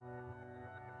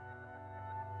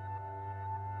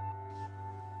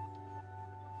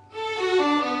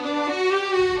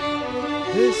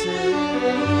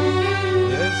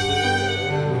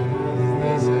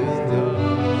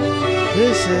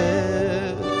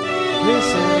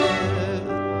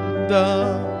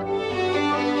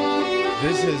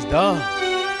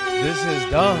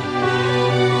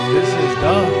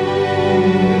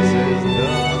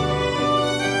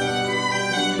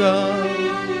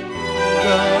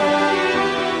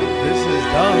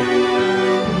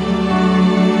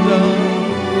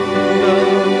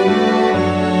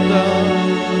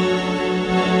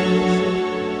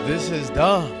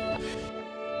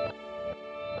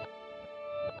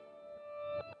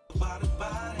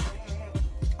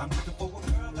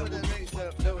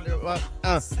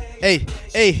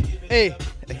Hey.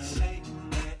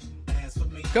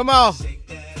 Come on.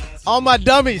 All my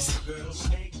dummies.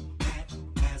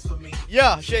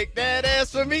 Yeah, shake that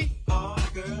ass for me.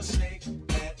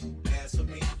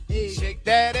 Shake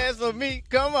that ass for me.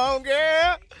 Come on,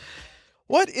 girl.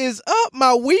 What is up,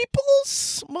 my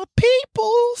weeples? My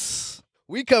peoples?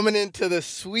 We coming into the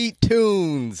sweet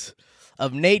tunes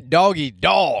of Nate Doggy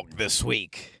Dogg this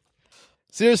week.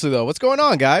 Seriously, though, what's going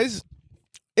on, guys?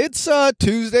 It's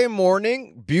Tuesday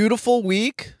morning, beautiful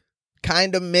week,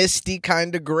 kind of misty,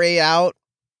 kind of gray out.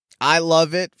 I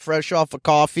love it, fresh off of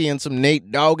coffee and some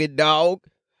Nate Doggy Dogg.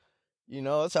 You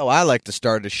know, that's how I like to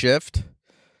start a shift.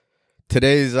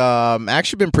 Today's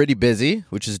actually been pretty busy,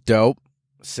 which is dope.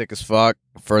 Sick as fuck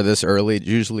for this early.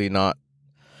 Usually not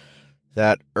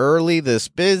that early, this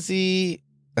busy.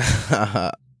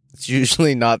 It's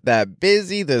usually not that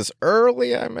busy this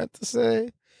early, I meant to say.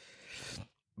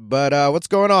 But what's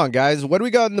going on, guys? What do we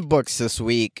got in the books this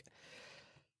week?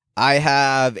 I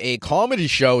have a comedy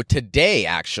show today,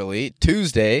 actually,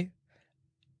 Tuesday,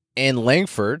 in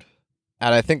Langford,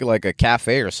 at I think like a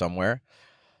cafe or somewhere.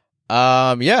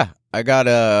 Yeah, I got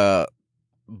a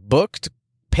booked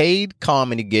paid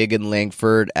comedy gig in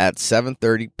Langford at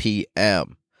 7:30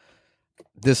 p.m.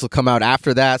 This will come out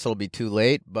after that, so it'll be too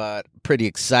late, but pretty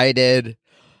excited.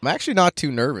 I'm actually not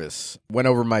too nervous. Went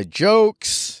over my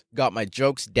jokes, got my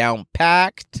jokes down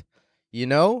packed, you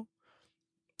know?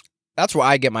 That's where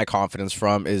I get my confidence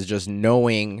from, is just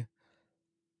knowing,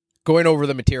 going over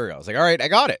the material. It's like, all right, I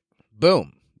got it.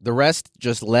 Boom. The rest,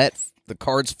 just let the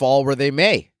cards fall where they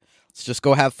may. Let's just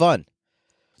go have fun.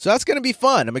 So that's going to be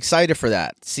fun. I'm excited for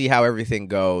that. See how everything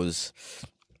goes.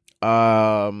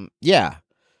 Yeah.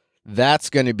 That's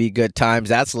going to be good times.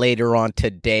 That's later on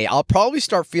today. I'll probably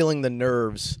start feeling the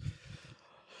nerves,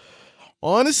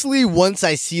 honestly, once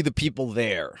I see the people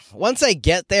there. Once I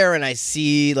get there and I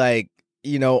see, like,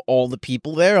 you know, all the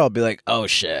people there, I'll be like, oh,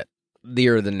 shit.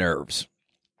 There are the nerves.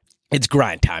 It's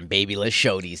grind time, baby. Let's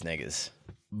show these niggas.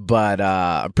 But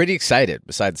I'm pretty excited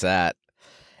besides that.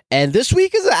 And this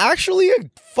week is actually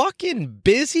a fucking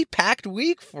busy, packed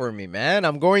week for me, man.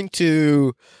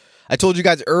 I told you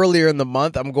guys earlier in the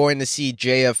month, I'm going to see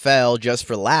JFL Just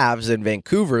for Laughs in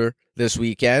Vancouver this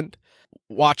weekend.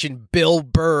 Watching Bill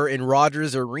Burr in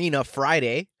Rogers Arena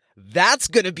Friday. That's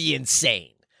going to be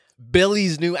insane.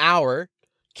 Billy's new hour.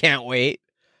 Can't wait.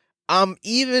 I'm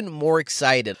even more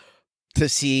excited to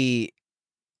see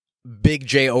Big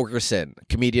J Okerson,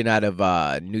 comedian out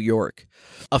of New York.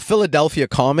 A Philadelphia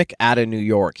comic out of New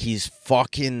York. He's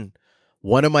fucking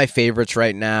one of my favorites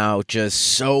right now. Just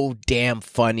so damn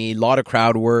funny. A lot of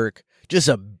crowd work. Just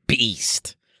a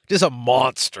beast. Just a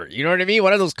monster. You know what I mean?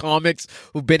 One of those comics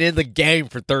who've been in the game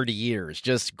for 30 years.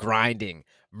 Just grinding.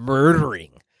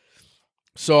 Murdering.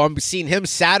 So I'm seeing him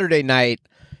Saturday night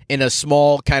in a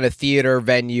small kind of theater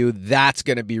venue. That's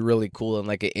going to be really cool in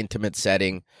like an intimate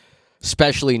setting.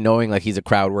 Especially knowing like he's a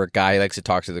crowd work guy. He likes to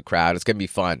talk to the crowd. It's going to be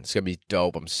fun. It's going to be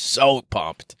dope. I'm so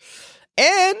pumped.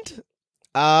 And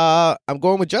I'm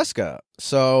going with Jessica.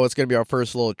 So it's going to be our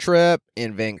first little trip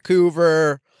in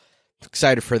Vancouver.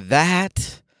 Excited for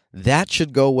that. That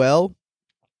should go well.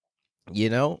 You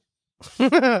know?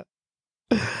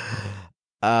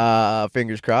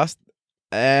 Fingers crossed.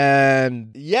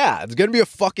 And yeah, it's going to be a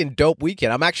fucking dope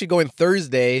weekend. I'm actually going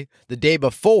Thursday, the day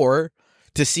before,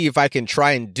 to see if I can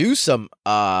try and do some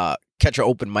catch an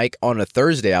open mic on a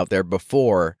Thursday out there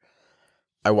before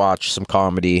I watch some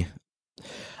comedy.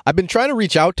 I've been trying to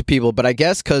reach out to people, but I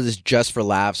guess because it's Just for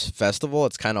Laughs festival,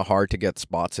 it's kind of hard to get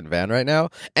spots in Van right now.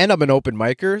 And I'm an open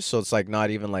micer, so it's like not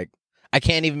even like, I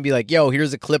can't even be like, yo,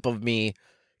 here's a clip of me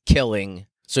killing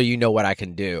so you know what I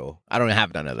can do. I don't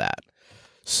have none of that.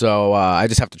 So I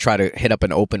just have to try to hit up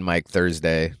an open mic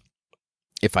Thursday.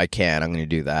 If I can, I'm going to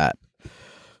do that.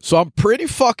 So I'm pretty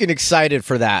fucking excited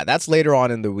for that. That's later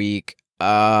on in the week.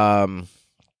 Yeah,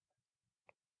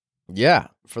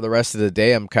 for the rest of the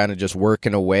day, I'm kind of just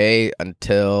working away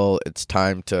until it's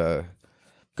time to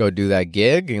go do that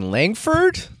gig in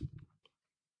Langford.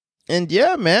 And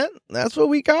yeah, man, that's what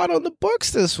we got on the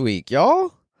books this week,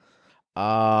 y'all.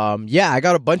 I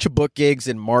got a bunch of book gigs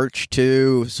in March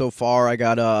too. So far, I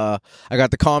got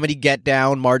the Comedy Get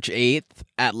Down March 8th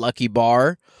at Lucky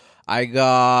Bar. I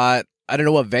don't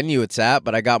know what venue it's at,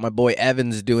 but I got my boy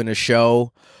Evans doing a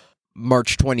show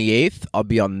March 28th. I'll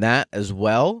be on that as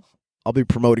well. I'll be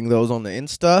promoting those on the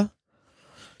Insta.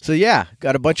 So yeah,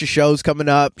 got a bunch of shows coming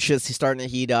up. Shit's starting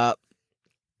to heat up.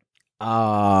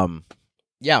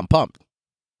 Yeah, I'm pumped.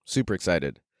 Super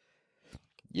excited.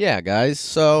 Yeah, guys.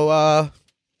 So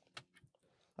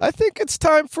I think it's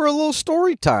time for a little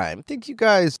story time. I think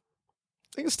it's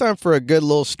time for a good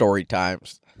little story time.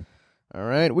 All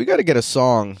right, we got to get a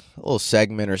song, a little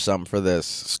segment or something for this.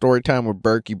 Story time with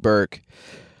Berkey Burke.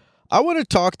 I want to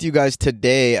talk to you guys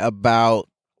today about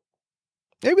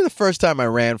maybe the first time I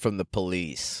ran from the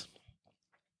police.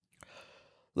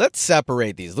 Let's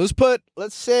separate these.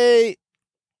 Let's say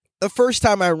the first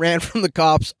time I ran from the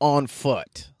cops on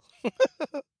foot.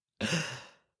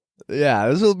 Yeah,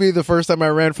 this will be the first time I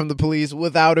ran from the police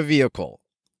without a vehicle.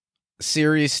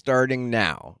 Series starting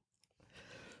now.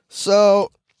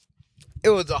 So, it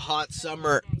was a hot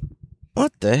summer.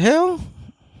 What the hell?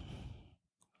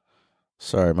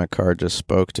 Sorry, my car just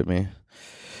spoke to me.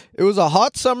 It was a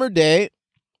hot summer day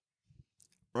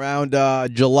around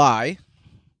July.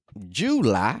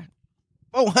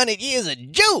 400 years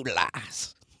of July.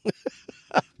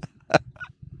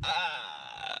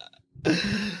 Alright,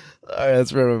 that's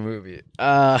from a movie.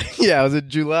 Yeah, it was in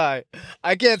July.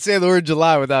 I can't say the word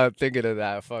July without thinking of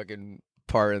that fucking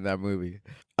part in that movie.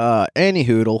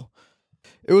 Anyhoodle.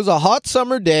 It was a hot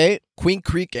summer day, Queen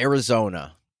Creek,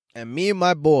 Arizona. And me and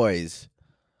my boys,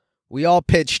 we all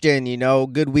pitched in,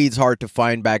 good weed's hard to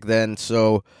find back then.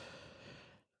 So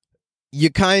you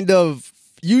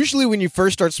usually when you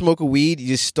first start smoking weed,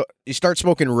 you start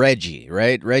smoking Reggie,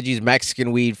 right? Reggie's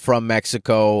Mexican weed from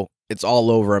Mexico. It's all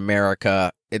over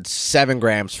America. It's 7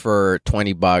 grams for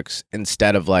 $20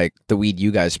 instead of like the weed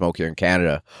you guys smoke here in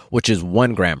Canada, which is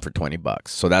 1 gram for $20.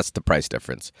 So that's the price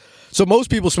difference. So most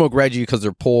people smoke Reggie because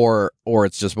they're poor or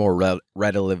it's just more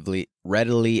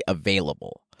readily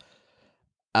available.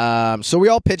 So we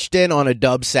all pitched in on a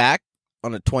dub sack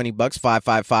on a $20,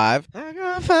 555. I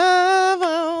got 5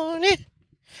 on it.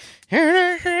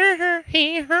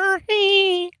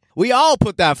 We all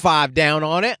put that 5 down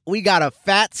on it. We got a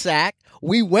fat sack.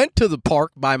 We went to the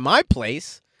park by my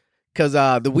place because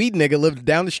the weed nigga lived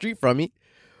down the street from me.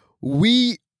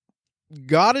 We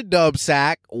got a dub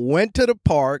sack, went to the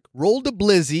park, rolled a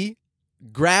blizzy,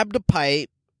 grabbed a pipe,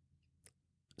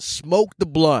 smoked the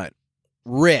blunt,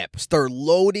 start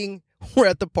loading. We're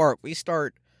at the park.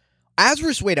 As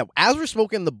we're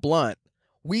smoking the blunt,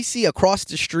 we see across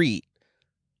the street.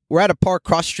 We're at a park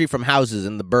across the street from houses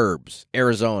in the burbs,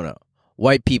 Arizona.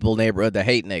 White people neighborhood that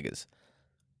hate niggas.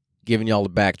 Giving y'all the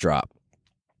backdrop.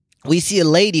 We see a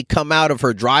lady come out of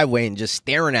her driveway and just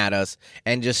staring at us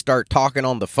and just start talking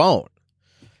on the phone.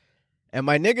 And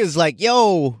my nigga's like,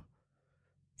 yo,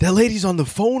 that lady's on the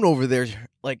phone over there,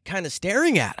 like kind of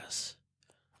staring at us.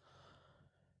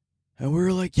 And we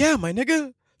were like, yeah, my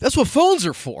nigga, that's what phones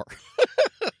are for.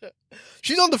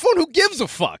 She's on the phone. Who gives a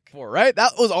fuck? Right?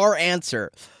 That was our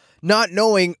answer. Not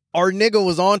knowing our nigga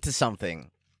was onto something.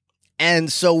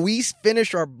 And so we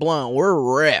finished our blunt.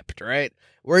 We're ripped, right?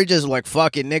 We're just like,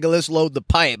 fuck it, nigga, let's load the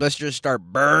pipe. Let's just start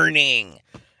burning.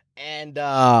 And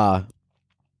we're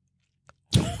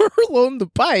loading the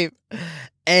pipe.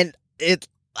 And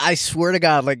I swear to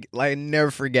God, like I never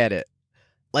forget it.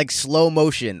 Like slow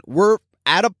motion. We're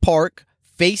at a park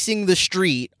facing the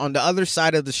street. On the other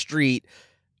side of the street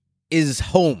is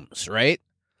homes, right?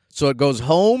 So it goes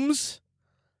homes,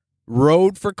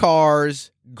 road for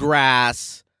cars,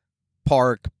 grass,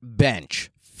 park, bench,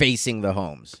 facing the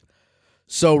homes.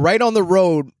 So right on the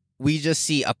road, we just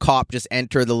see a cop just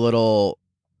enter the little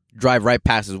drive right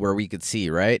past us where we could see,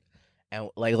 right? And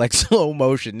like slow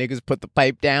motion, niggas put the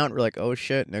pipe down. We're like, oh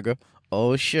shit, nigga.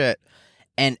 Oh shit.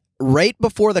 And right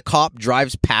before the cop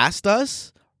drives past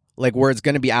us, like where it's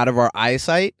going to be out of our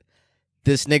eyesight,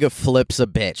 this nigga flips a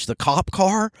bitch. The cop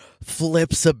car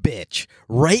flips a bitch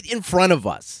right in front of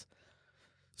us.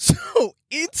 So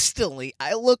instantly,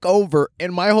 I look over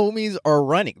and my homies are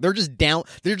running. They're just down.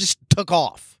 They just took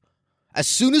off. As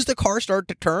soon as the car started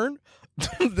to turn,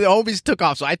 the homies took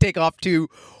off. So I take off to,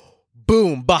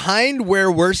 boom, behind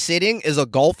where we're sitting is a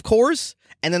golf course.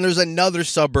 And then there's another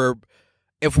suburb.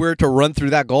 If we were to run through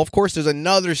that golf course, there's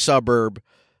another suburb,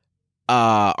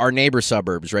 our neighbor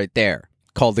suburbs right there,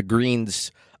 called the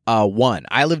Greens 1.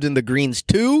 I lived in the Greens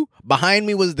 2. Behind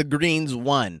me was the Greens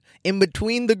 1. In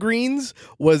between the Greens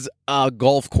was a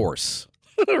golf course.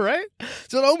 Right?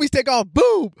 So the homies take off.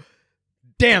 Boom.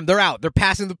 Damn, they're out. They're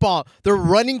passing the ball. They're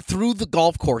running through the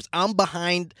golf course. I'm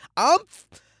behind.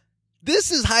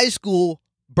 This is high school,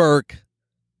 Burke.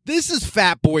 This is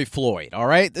Fat Boy Floyd, all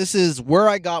right? This is where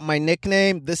I got my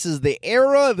nickname. This is the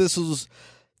era. This was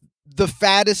the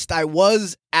fattest I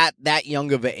was at that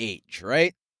young of an age,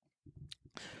 right?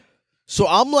 So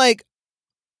I'm like,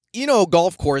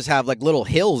 golf courses have like little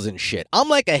hills and shit. I'm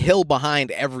like a hill behind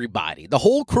everybody. The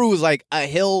whole crew is like a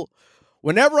hill.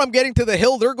 Whenever I'm getting to the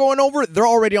hill they're going over, they're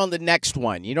already on the next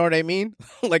one. You know what I mean?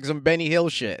 Like some Benny Hill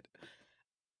shit.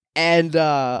 And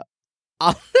I'll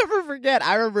never forget.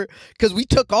 I remember because we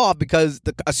took off because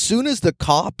as soon as the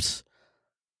cops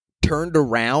turned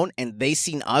around and they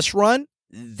seen us run,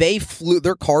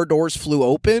 their car doors flew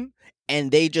open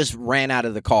and they just ran out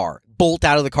of the car, bolt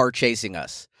out of the car chasing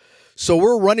us. So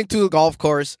we're running through the golf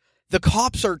course. The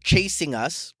cops are chasing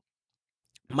us.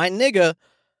 My nigga,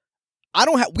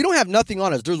 we don't have nothing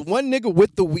on us. There's one nigga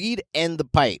with the weed and the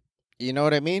pipe. You know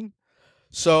what I mean?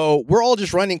 So we're all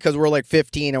just running because we're like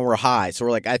 15 and we're high. So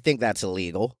we're like, I think that's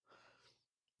illegal.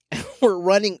 We're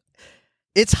running.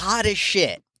 It's hot as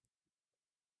shit.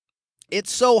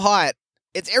 It's so hot.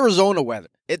 It's Arizona weather.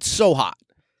 It's so hot.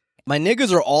 My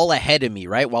niggas are all ahead of me,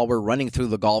 right? While we're running through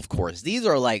the golf course. These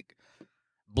are like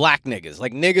black niggas.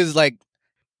 Like niggas like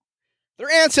their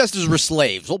ancestors were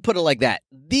slaves. We'll put it like that.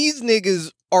 These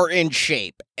niggas are in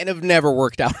shape and have never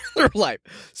worked out in their life.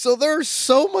 So they're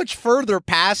so much further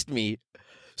past me.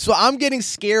 So I'm getting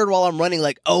scared while I'm running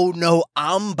like, oh no,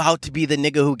 I'm about to be the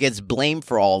nigga who gets blamed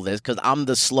for all this because I'm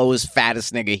the slowest,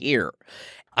 fattest nigga here.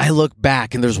 I look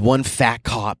back and there's one fat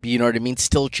cop, you know what I mean,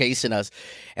 still chasing us.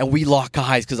 And we lock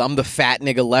eyes because I'm the fat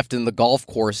nigga left in the golf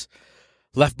course,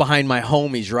 left behind my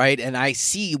homies, right? And we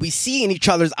see in each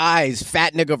other's eyes,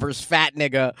 fat nigga versus fat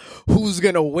nigga, who's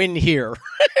going to win here?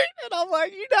 And I'm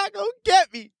like, you're not going to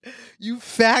get me, you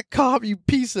fat cop, you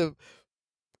piece of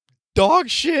dog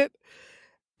shit.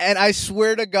 And I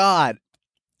swear to God,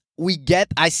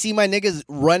 I see my niggas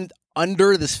run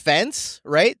under this fence,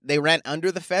 right? They ran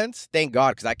under the fence. Thank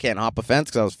God, because I can't hop a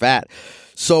fence because I was fat.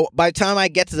 So by the time I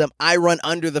get to them, I run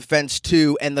under the fence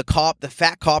too. And the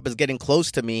fat cop is getting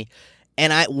close to me.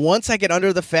 And once I get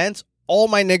under the fence, all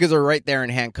my niggas are right there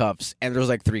in handcuffs. And there's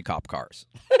like 3 cop cars.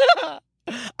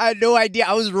 I had no idea.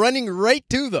 I was running right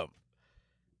to them.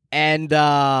 And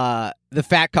the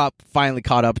fat cop finally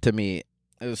caught up to me.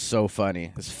 It was so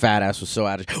funny. This fat ass was so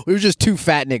out of shape. We were just 2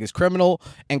 fat niggas, criminal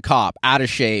and cop, out of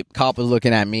shape. Cop was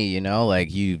looking at me,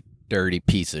 like, you dirty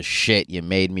piece of shit. You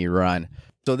made me run.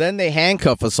 So then they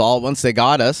handcuff us all once they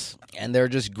got us, and they're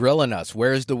just grilling us.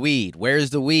 Where's the weed? Where's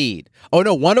the weed? Oh,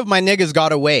 no, one of my niggas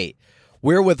got away.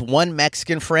 We're with one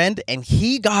Mexican friend, and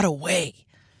he got away.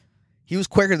 He was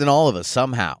quicker than all of us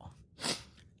somehow.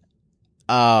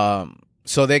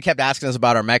 So they kept asking us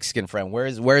about our Mexican friend.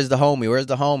 Where's the homie? Where's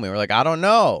the homie? We're like, I don't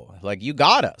know. Like, you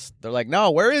got us. They're like,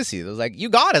 no, where is he? They're like, you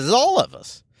got us. It's all of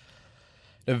us.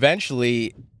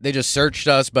 Eventually, they just searched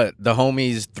us, but the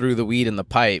homies threw the weed in the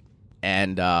pipe.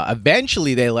 And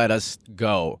eventually, they let us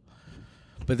go.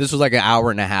 But this was like an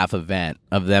hour and a half event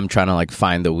of them trying to like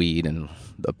find the weed and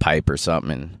the pipe or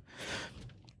something. And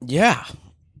yeah.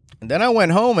 And then I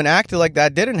went home and acted like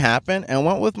that didn't happen and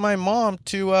went with my mom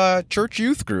to church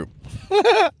youth group.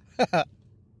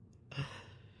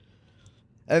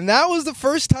 And that was the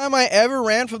first time I ever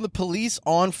ran from the police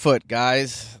on foot,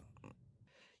 guys.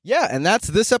 Yeah, and that's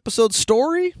this episode's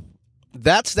story.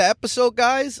 That's the episode,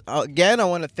 guys. Again, I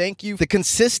want to thank you for the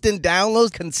consistent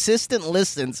downloads, consistent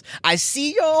listens. I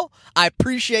see y'all. I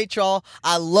appreciate y'all.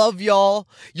 I love y'all.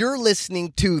 You're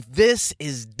listening to This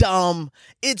Is Dumb.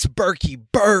 It's Berkey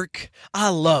Burke. I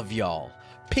love y'all.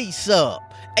 Peace up.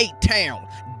 8-Town.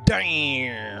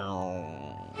 Damn.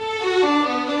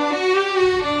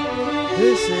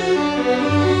 This is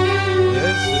dumb.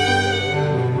 This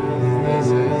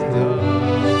is dumb.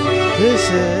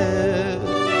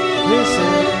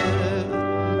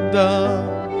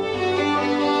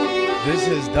 This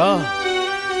is dumb. This is dumb.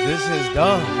 This is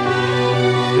dumb.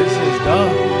 This is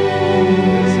dumb.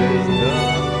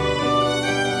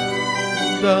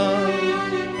 Dumb.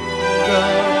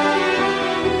 Dumb.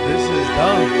 This is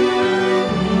dumb.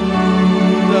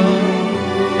 Dumb.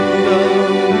 Dumb.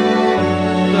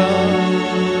 Dumb.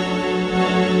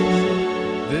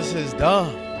 This is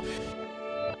dumb.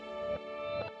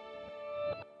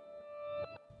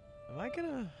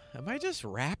 Am I just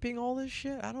rapping all this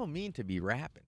shit? I don't mean to be rapping.